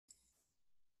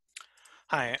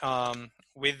Hi,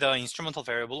 with the instrumental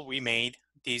variable, we made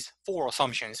these 4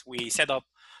 assumptions. We set up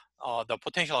the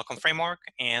potential outcome framework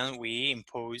and we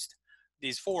imposed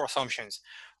these 4 assumptions.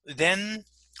 Then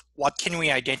what can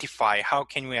we identify? How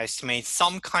can we estimate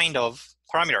some kind of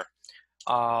parameter?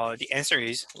 The answer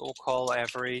is local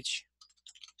average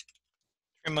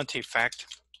treatment effect.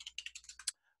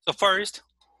 So first,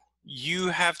 you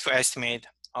have to estimate,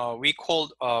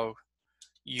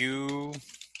 you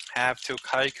have to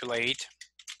calculate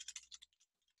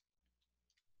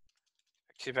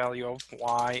value of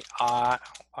y,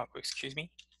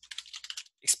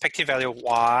 expected value of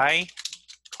y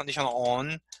conditional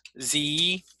on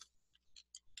z.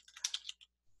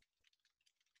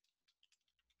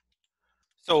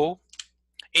 So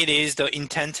it is the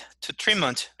intent to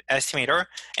treatment estimator,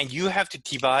 and you have to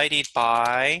divide it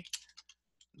by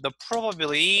the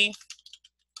probability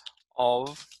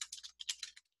of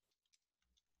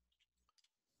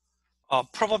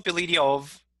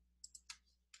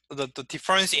the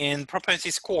difference in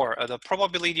propensity score, the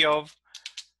probability of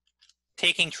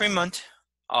taking treatment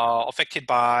affected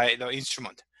by the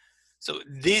instrument. So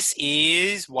this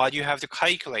is what you have to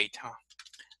calculate.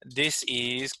 This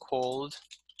is called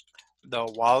the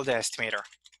wild estimator,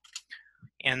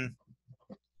 and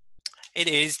it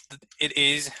is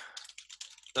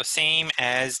the same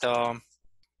as the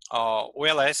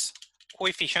OLS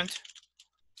coefficient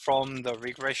from the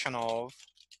regression of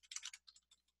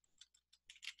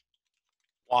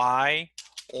y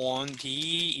on d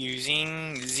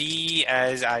using z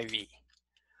as IV.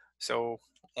 So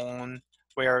on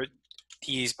where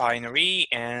d is binary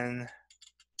and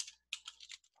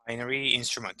binary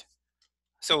instrument.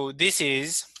 So this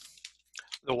is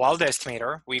the wild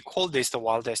estimator. We call this the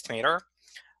wild estimator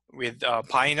with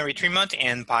binary treatment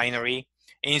and binary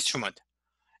instrument.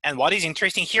 And what is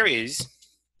interesting here is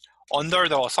under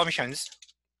the assumptions,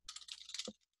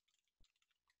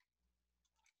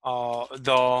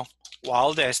 the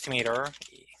wild estimator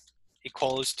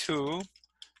equals to,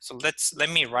 so let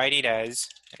me write it as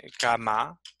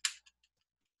gamma.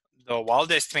 The wild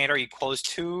estimator equals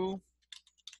to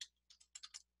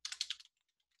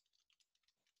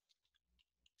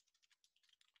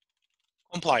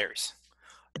Compliers.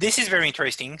 This is very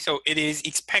interesting. So it is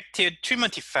expected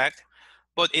treatment effect,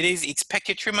 but it is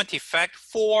expected treatment effect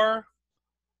for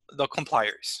the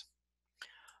Compliers.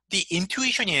 The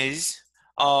intuition is,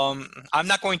 I'm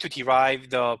not going to derive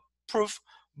the proof,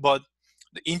 but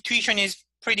the intuition is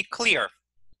pretty clear.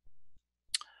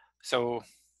 So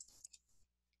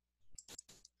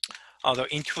the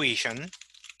intuition,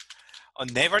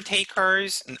 never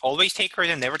takers, and always takers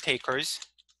and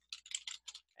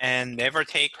never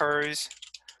takers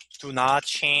do not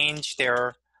change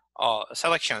their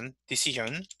selection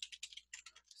decision.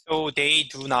 So they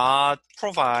do not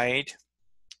provide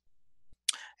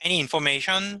any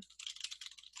information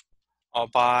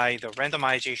by the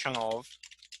randomization of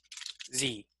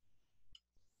Z.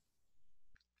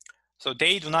 So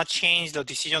they do not change the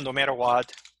decision no matter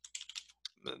what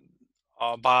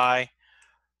no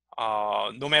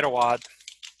matter what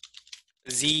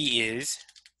Z is.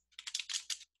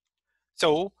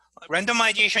 So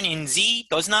randomization in Z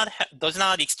does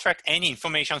not extract any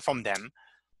information from them.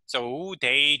 So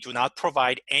they do not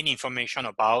provide any information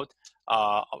about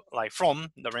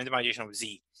from the randomization of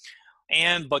Z.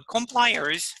 But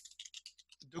compliers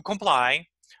do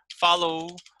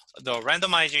follow the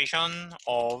randomization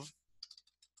of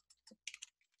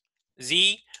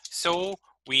Z, so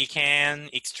we can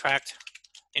extract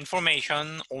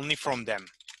information only from them.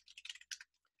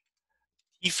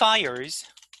 Defiers,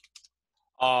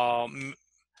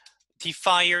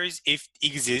 if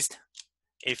exist,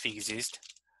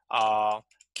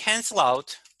 cancel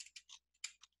out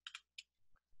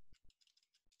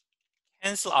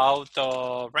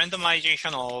the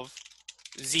randomization of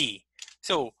Z.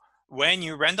 So when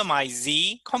you randomize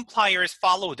Z, compliers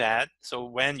follow that. So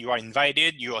when you are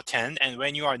invited, you attend, and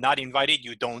when you are not invited,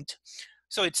 you don't.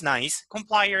 So it's nice.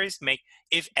 Compliers make,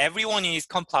 if everyone is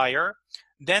complier,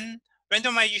 then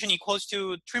randomization equals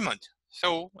to treatment.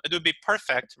 So it would be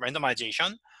perfect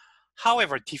randomization.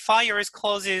 However, defiers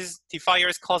cause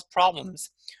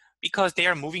problems because they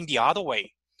are moving the other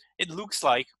way. It looks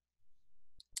like,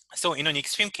 so in an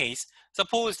extreme case,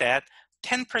 suppose that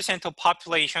 10% of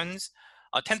populations,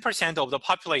 10% of the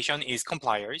population is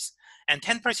compliers, and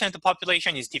 10% of the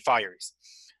population is defiers.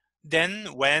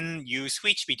 Then when you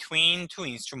switch between two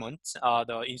instruments,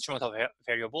 the instrumental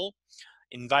variable,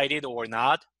 invited or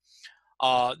not,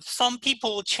 some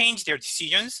people change their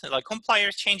decisions, like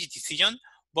compliers change the decision,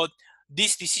 but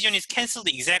this decision is canceled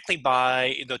exactly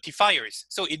by the defiers.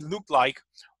 So it looked like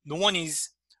no one is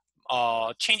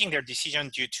changing their decision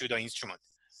due to the instrument.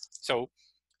 So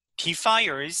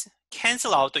defiers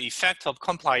cancel out the effect of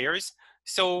compliers,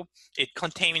 so it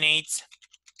contaminates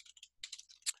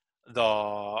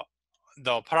the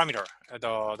parameter,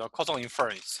 the causal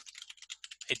inference.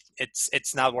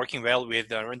 It's not working well with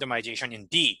the randomization in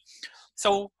D.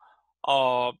 So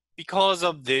because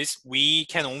of this, we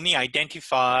can only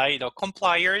identify the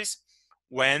compliers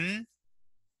when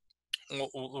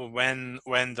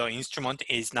the instrument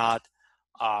is not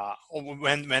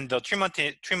when the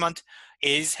treatment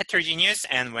is heterogeneous,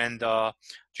 and when the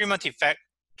treatment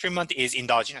is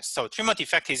endogenous. So treatment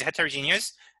effect is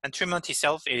heterogeneous and treatment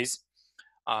itself is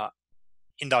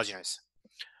endogenous.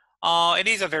 It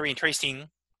is a very interesting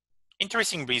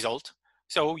result.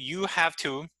 So you have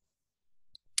to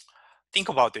think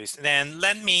about this. Then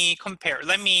let me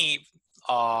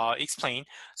explain.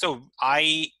 So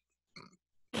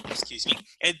excuse me,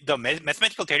 the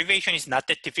mathematical derivation is not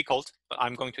that difficult, but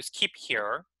I'm going to skip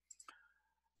here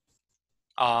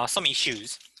some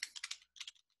issues.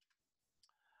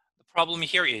 The problem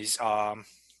here is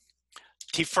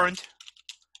different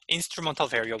instrumental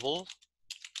variables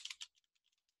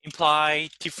imply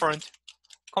different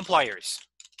compliers.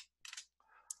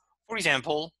 For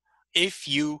example, if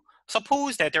you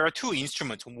suppose that there are two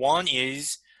instruments, one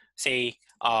is, say,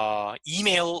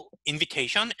 email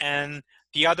invitation, and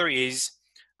the other is,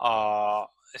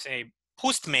 say,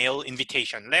 post-mail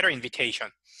invitation, letter invitation.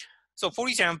 So for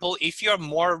example, if you are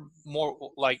more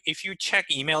like, if you check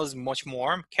emails much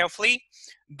more carefully,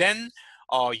 then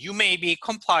you may be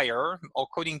complier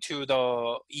according to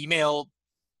the email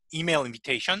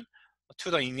invitation,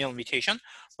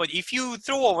 but if you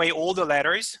throw away all the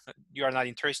letters, you are not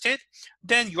interested,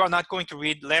 then you are not going to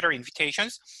read letter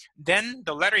invitations, then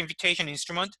the letter invitation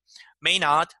instrument may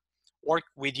not work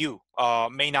with you,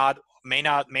 may not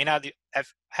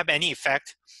have any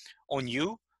effect on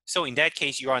you. So in that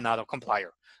case, you are not a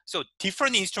complier. So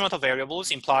different instrumental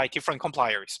variables imply different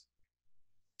compliers.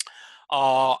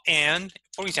 And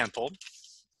for example,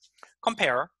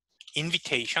 compare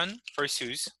invitation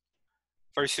versus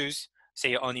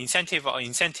say an incentive,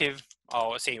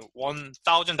 say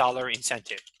 $1,000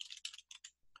 incentive.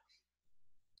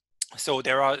 So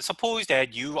suppose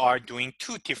that you are doing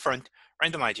two different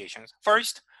randomizations.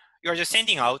 First, you are just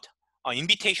sending out an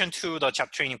invitation to the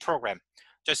job training program.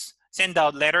 Just send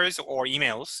out letters or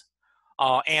emails.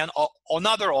 And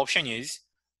another option is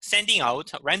sending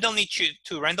out randomly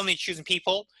choosing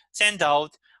people, send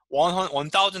out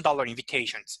 $1,000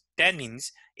 invitations. That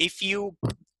means if you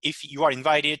are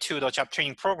invited to the job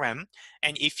training program,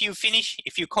 and if you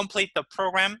complete the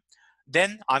program,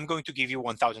 then I'm going to give you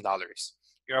 $1,000.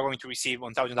 You are going to receive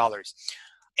 $1,000.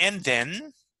 And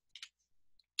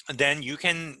then you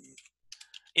can,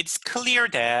 it's clear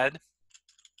that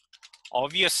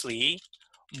obviously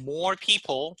more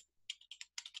people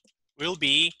will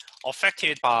be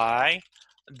affected by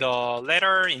the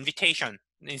letter invitation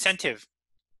incentive,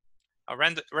 a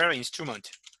rare instrument.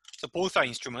 So both are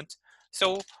instruments.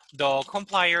 So the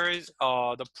compliers,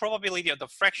 the probability of the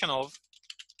fraction of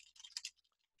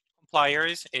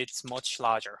compliers, it's much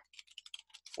larger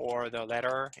for the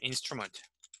letter instrument.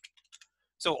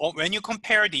 So when you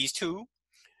compare these two,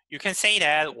 you can say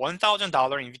that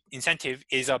 $1,000 incentive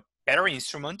is a better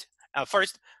instrument.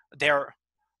 First, their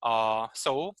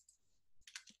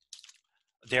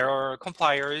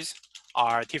compliers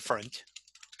are different,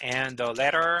 and the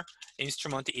letter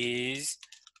instrument is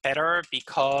better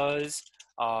because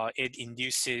it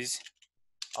induces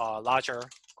a larger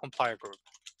complier group.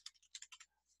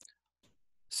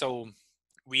 So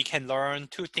we can learn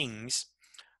two things.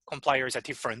 Compliers are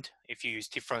different if you use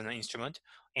different instrument,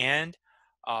 and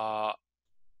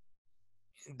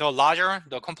the larger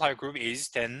the complier group is,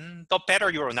 then the better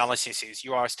your analysis is.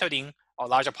 You are studying a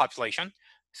larger population,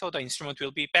 so the instrument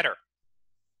will be better.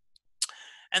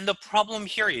 And the problem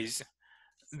here is,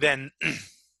 then,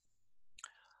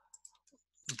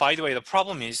 by the way, the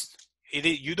problem is,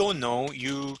 you don't know,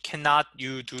 you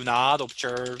do not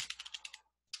observe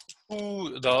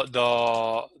who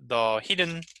the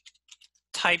hidden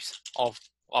types of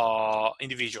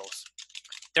individuals.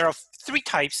 There are three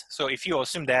types. So if you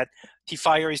assume that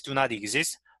defiers do not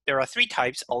exist, there are three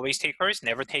types: always takers,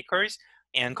 never takers,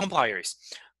 and compliers.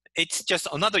 It's just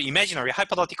another imaginary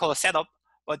hypothetical setup,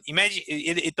 but imagine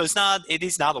it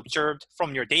is not observed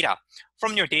from your data.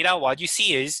 From your data, what you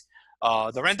see is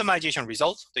the randomization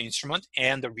result, the instrument,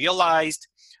 and the realized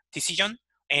decision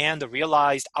and the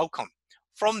realized outcome.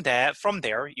 From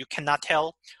there, you cannot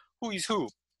tell who is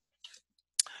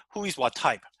what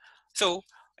type. So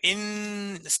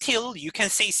still you can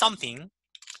say something.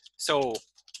 So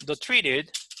the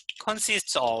treated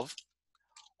consists of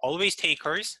always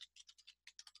takers,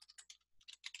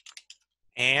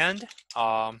 and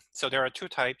so there are two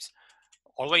types,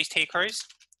 always takers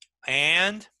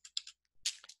and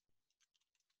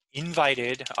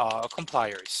invited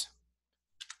compliers.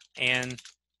 And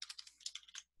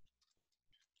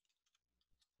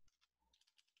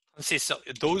consists of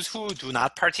those who do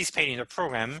not participate in the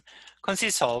program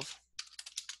consists of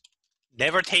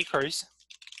never takers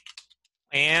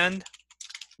and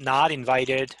not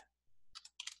invited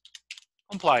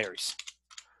compliers.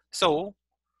 So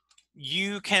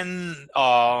you can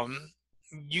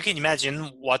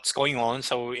imagine what's going on.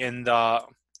 So in the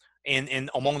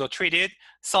among the treated,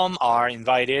 some are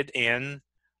invited and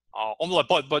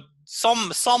but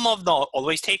some of the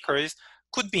always takers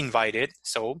could be invited.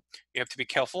 So you have to be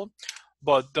careful.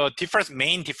 But the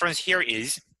main difference here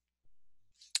is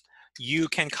you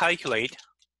can calculate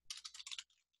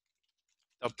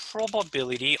the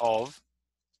probability of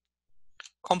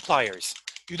compliers.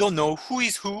 You don't know who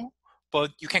is who,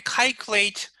 but you can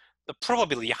calculate the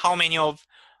probability, how many of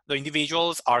the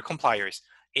individuals are compliers.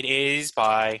 It is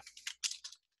by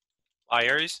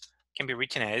compliers, can be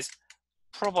written as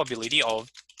probability of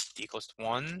d equals to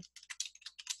 1,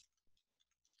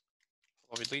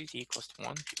 probability d equals to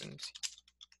 1 given c.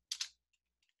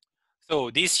 So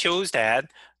this shows that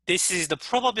this is the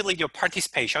probability of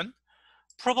participation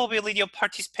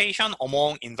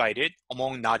among invited,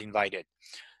 among not invited.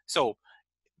 So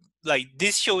like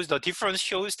this shows the difference,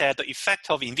 shows that the effect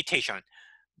of invitation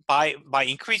by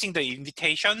increasing the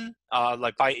invitation,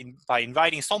 like by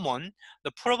inviting someone,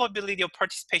 the probability of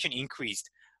participation increased.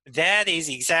 That is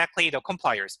exactly the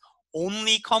compliers.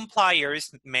 Only compliers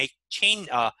make change.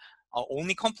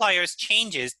 Only compliers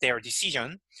changes their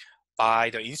decision by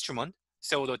the instrument.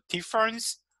 So the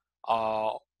difference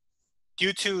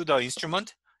due to the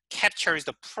instrument captures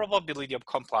the probability of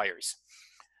compliers.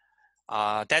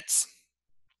 That's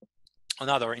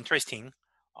another interesting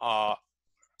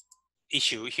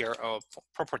issue here,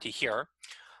 property here.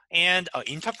 And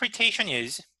interpretation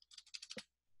is,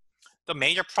 the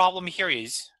major problem here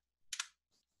is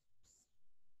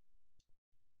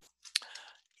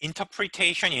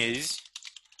interpretation is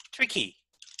tricky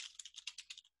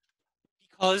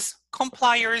because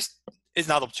compliers is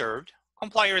not observed.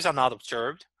 Compliers are not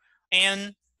observed,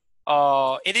 and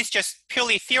it is just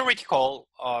purely theoretical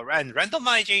and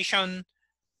randomization,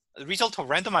 result of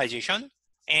randomization,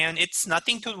 and it's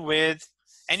nothing to do with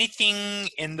anything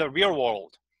in the real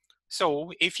world.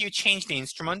 So if you change the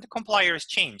instrument, compliers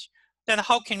change. Then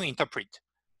how can we interpret?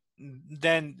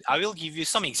 Then I will give you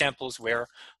some examples where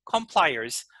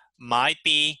compliers might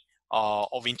be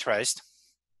of interest.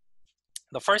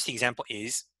 The first example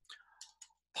is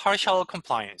partial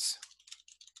compliance.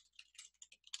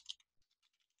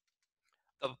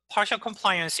 The partial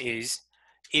compliance is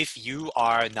if you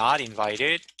are not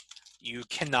invited, you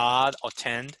cannot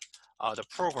attend the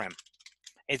program.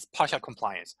 It's partial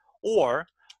compliance. Or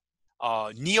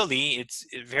nearly, it's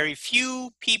very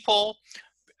few people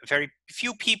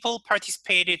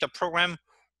participated the program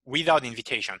without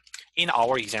invitation. In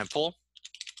our example,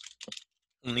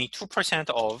 only 2%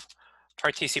 of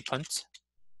participants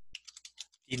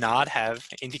did not have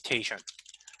invitation.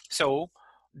 So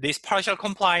this partial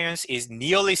compliance is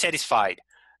nearly satisfied.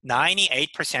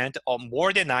 98% or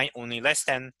more than 9, only less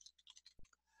than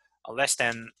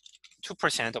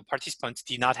 2% of participants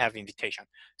did not have invitation.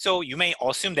 So you may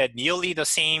assume that nearly the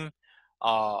same,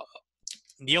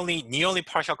 nearly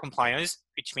partial compliance,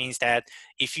 which means that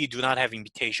if you do not have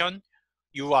invitation,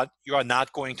 you are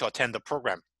not going to attend the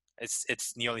program.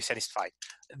 It's nearly satisfied.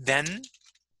 Then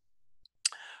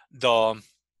the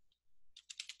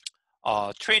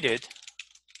traded,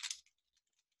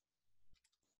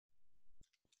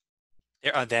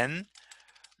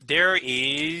 there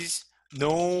is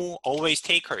no always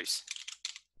takers.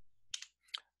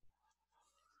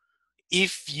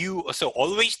 So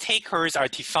always takers are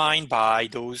defined by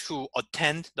those who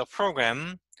attend the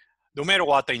program no matter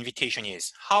what the invitation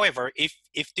is. However, if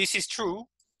this is true,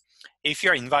 if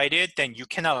you're invited, then you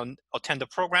cannot attend the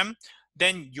program,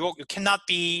 then you cannot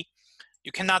be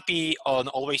an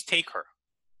always taker,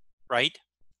 right?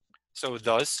 So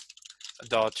thus,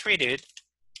 the traded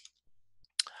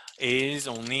is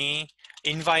only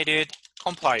invited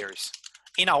compliers.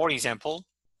 In our example,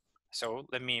 so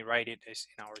let me write it as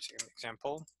in our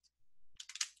example.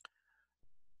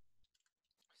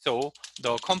 So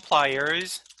the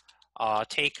compliers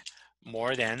take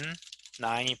more than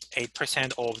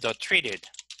 98% of the treated.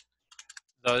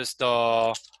 Thus,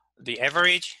 the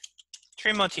average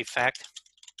treatment effect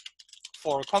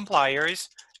for compliers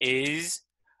is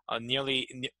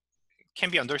can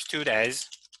be understood as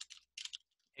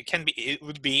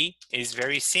is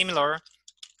very similar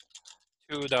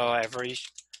to the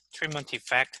average treatment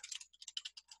effect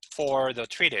for the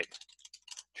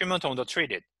treatment on the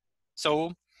treated.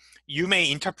 So you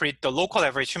may interpret the local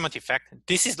average treatment effect.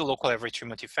 This is the local average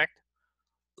treatment effect.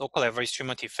 Local average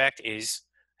treatment effect is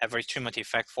average treatment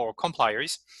effect for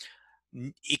compliers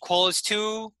equals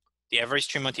to the average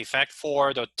treatment effect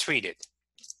for the treated.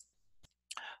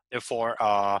 Therefore,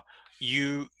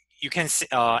 you can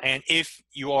and if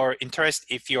your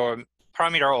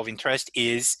parameter of interest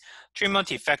is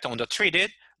treatment effect on the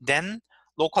treated, then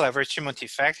local average treatment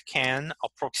effect can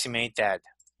approximate that.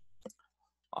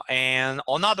 And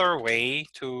another way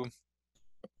to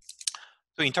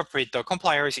interpret the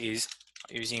compliers is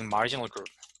using marginal group.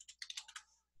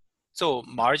 So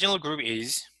marginal group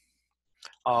is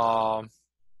those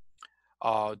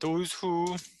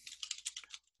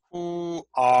who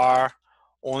are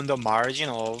on the margin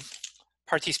of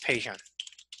participation.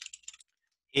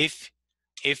 If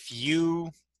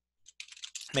you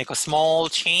make a small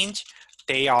change,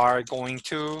 they are going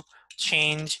to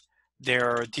change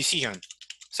their decision.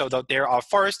 So that their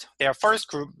first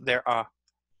group,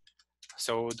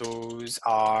 so those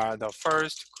are the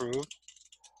first group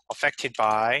affected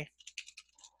by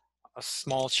a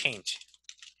small change.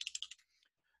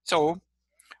 So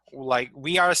like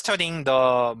we are studying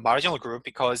the marginal group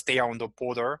because they are on the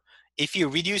border. If you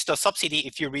reduce the subsidy,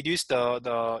 if you reduce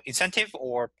the incentive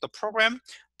or the program,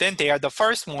 then they are the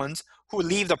first ones who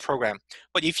leave the program.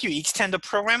 But if you extend the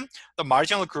program, the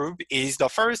marginal group is the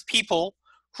first people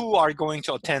who are going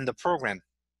to attend the program.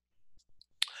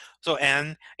 So,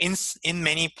 and in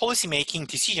many policymaking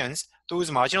decisions,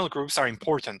 those marginal groups are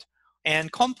important.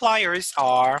 And compliers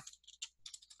are,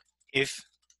 if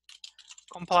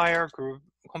complier group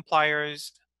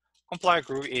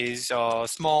is a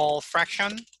small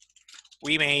fraction,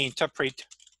 we may interpret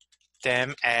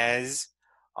them as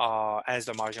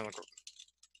the marginal group.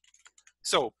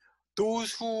 So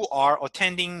those who are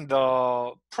attending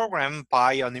the program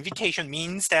by an invitation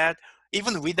means that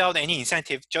even without any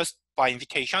incentive, just by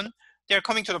invitation, they're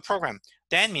coming to the program.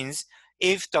 That means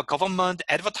if the government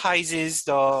advertises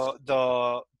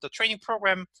the training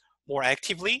program more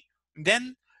actively,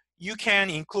 then you can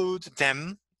include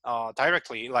them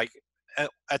directly, like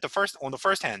on the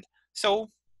first hand.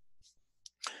 So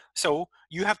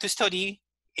you have to study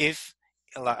if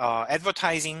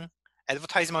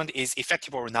advertisement is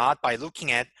effective or not by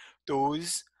looking at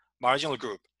those marginal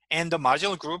group. And the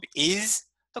marginal group is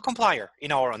the complier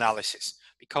in our analysis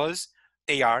because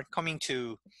they are coming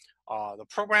to the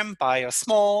program by a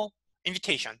small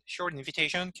invitation. Short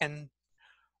invitation can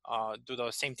do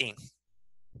the same thing.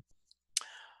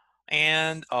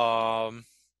 And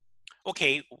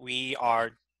okay, we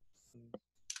are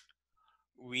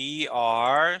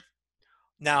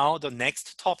now the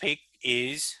next topic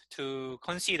is to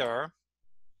consider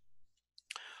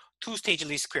two-stage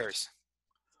least squares.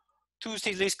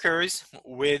 Two-stage least squares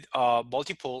with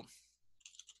multiple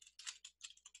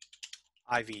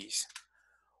IVs.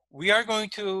 We are going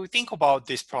to think about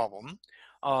this problem.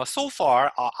 So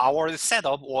far, our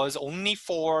setup was only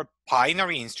for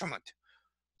binary instrument,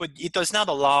 but it does not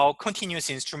allow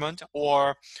continuous instrument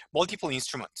or multiple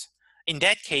instruments. In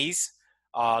that case,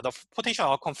 the potential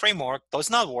outcome framework does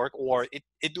not work, or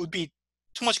it would be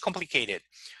too much complicated.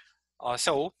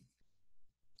 So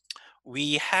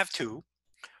we have to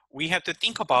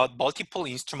think about multiple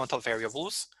instrumental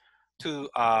variables.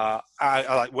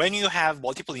 When you have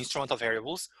multiple instrumental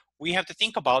variables, we have to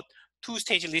think about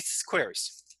two-stage least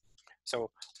squares.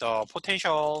 So the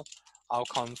potential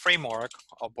outcome framework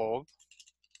above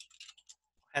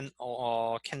and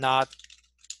cannot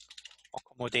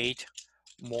accommodate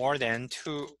more than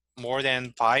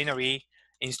binary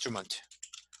instrument.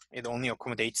 It only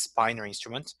accommodates binary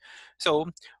instruments.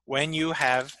 So when you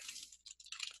have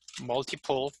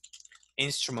multiple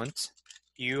instruments,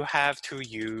 you have to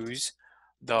use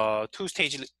the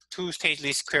two-stage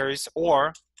least squares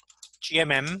or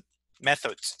GMM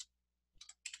methods.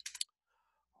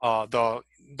 The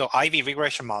IV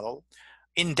regression model.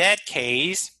 In that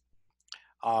case,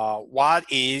 what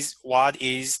is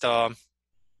the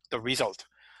result?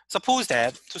 Suppose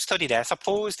that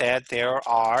there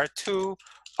are two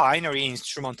binary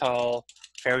instrumental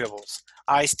variables.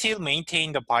 I still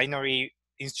maintain the binary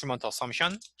instrumental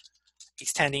assumption.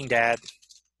 Extending that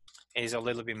is a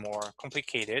little bit more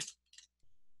complicated.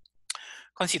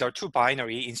 Consider two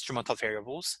binary instrumental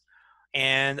variables,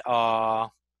 and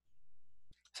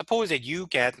suppose that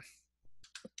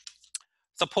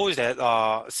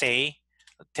say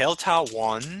delta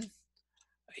 1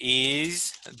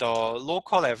 is the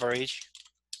local average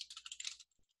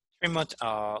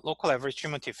local average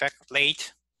treatment effect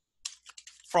late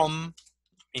from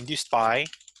induced by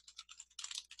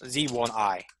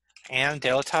Z1I, and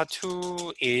delta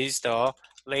 2 is the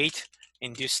late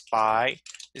induced by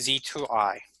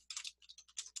Z2I.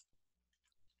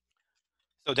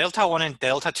 So delta 1 and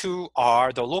delta 2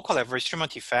 are the local average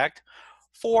treatment effect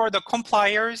for the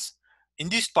compliers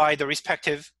induced by the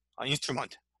respective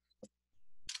instrument.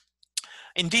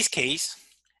 In this case,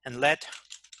 and let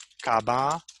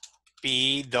gamma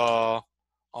be the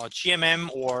GMM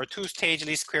or two-stage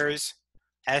least squares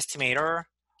estimator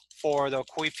for the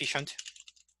coefficient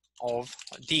of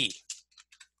D.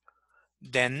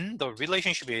 Then the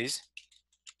relationship is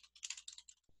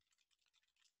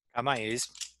gamma is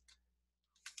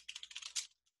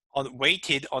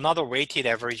another weighted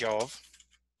average of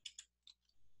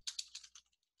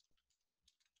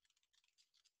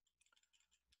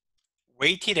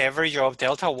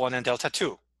delta 1 and delta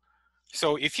 2.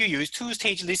 So if you use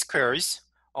two-stage least squares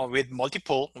with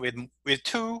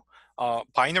two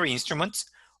binary instruments,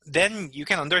 then you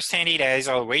can understand it as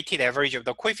a weighted average of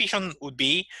the coefficient would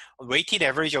be a weighted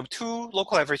average of two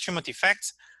local average treatment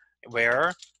effects,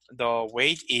 where the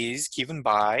weight is given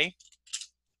by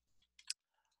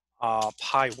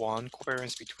pi 1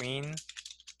 covariance between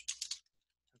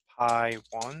pi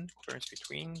 1 covariance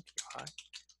between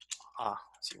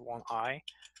Z1I.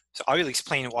 So I will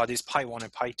explain what is pi 1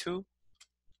 and pi 2.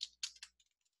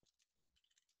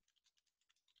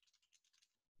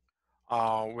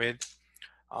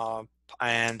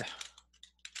 And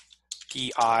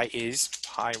di is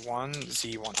pi 1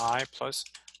 Z1I plus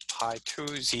pi 2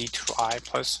 Z2I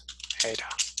plus eta.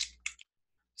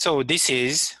 So this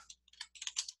is,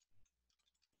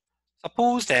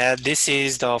 suppose that this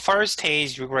is the first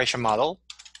stage regression model.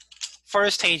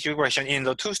 First stage regression in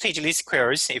the two-stage least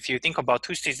squares. If you think about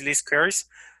two-stage least squares,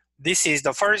 this is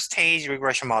the first stage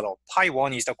regression model. Pi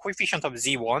 1 is the coefficient of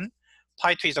Z1,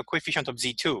 pi 2 is the coefficient of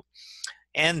Z2.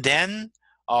 And then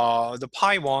the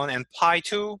pi 1 and pi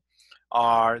 2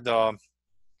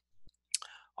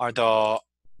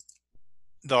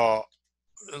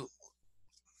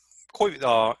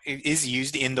 is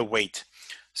used in the weight.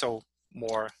 So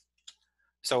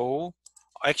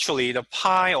actually the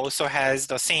pi also has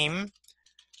the same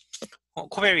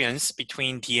covariance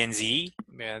between D and Z,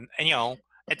 and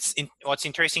what's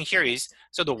interesting here is,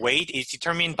 so the weight is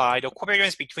determined by the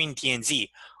covariance between D and Z.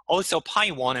 Also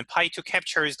pi 1 and pi 2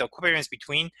 captures the covariance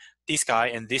between this guy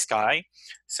and this guy.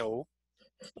 So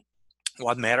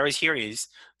what matters here is,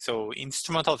 so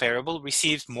instrumental variable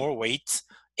receives more weights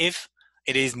if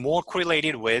it is more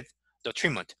correlated with the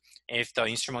treatment. If the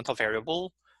instrumental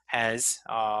variable has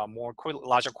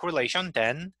larger correlation,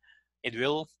 then it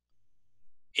will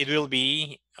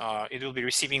be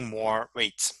receiving more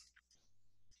weights.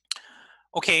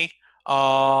 Okay,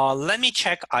 let me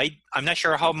check. I'm not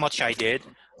sure how much I did.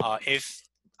 If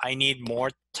I need more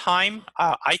time,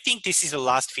 I think this is the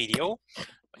last video.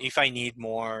 If I need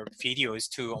more videos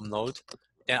to upload,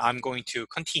 then I'm going to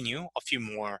continue a few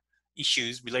more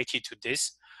issues related to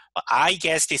this. But I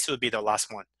guess this will be the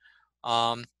last one.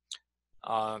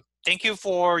 Thank you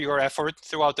for your effort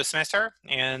throughout the semester,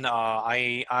 and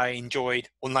I enjoyed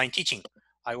online teaching.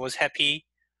 I was happy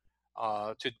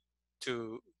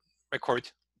to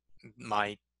record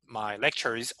my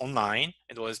lectures online.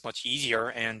 It was much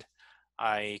easier, and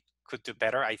I could do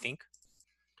better, I think.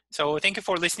 So thank you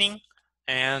for listening,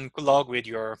 and good luck with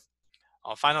your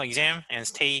final exam, and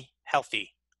stay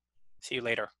healthy. See you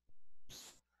later.